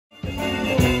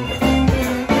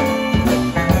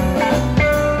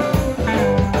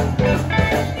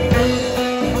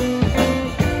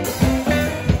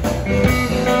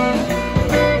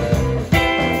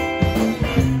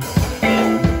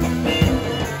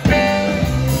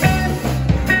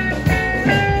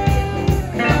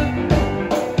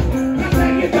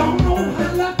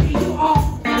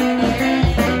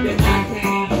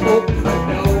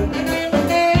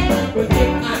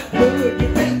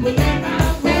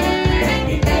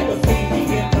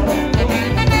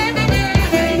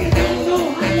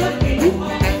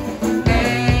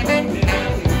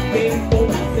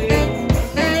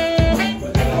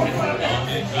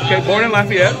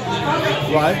Lafayette.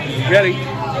 Right. Ready.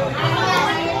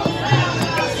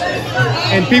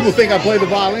 And people think I play the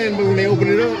violin, but when they open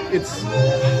it up, it's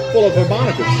full of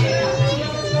harmonicas.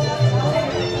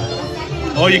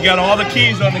 Oh, you got all the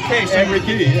keys on the case. Every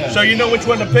key, yeah. So you know which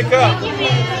one to pick up.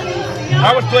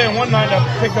 I was playing one night,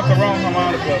 I picked up the wrong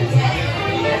harmonica.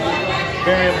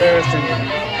 Very embarrassing.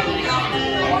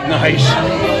 Nice.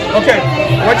 Okay,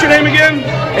 what's your name again?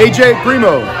 AJ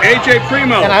Primo. AJ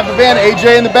Primo. And I have the band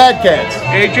AJ and the Bad Cats.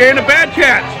 AJ and the Bad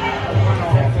Cats.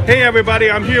 Hey everybody,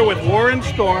 I'm here with Warren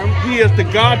Storm. He is the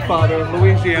godfather of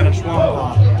Louisiana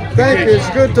swamp. Thank you. It's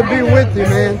good to be with you,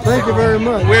 man. Thank you very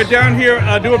much. We're down here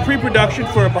doing pre-production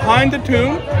for Behind the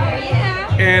Tune,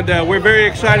 and we're very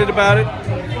excited about it.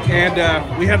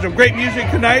 And we have some great music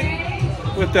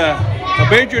tonight with a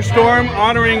Major Storm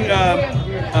honoring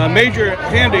Major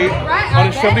Handy on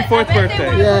his 74th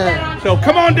birthday. Yeah. So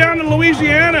come on down to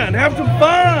Louisiana and have some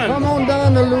fun. Come on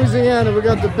down to Louisiana. We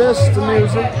got the best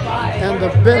music and the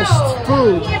best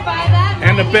food.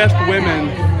 And the best women.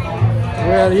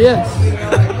 Well, yes.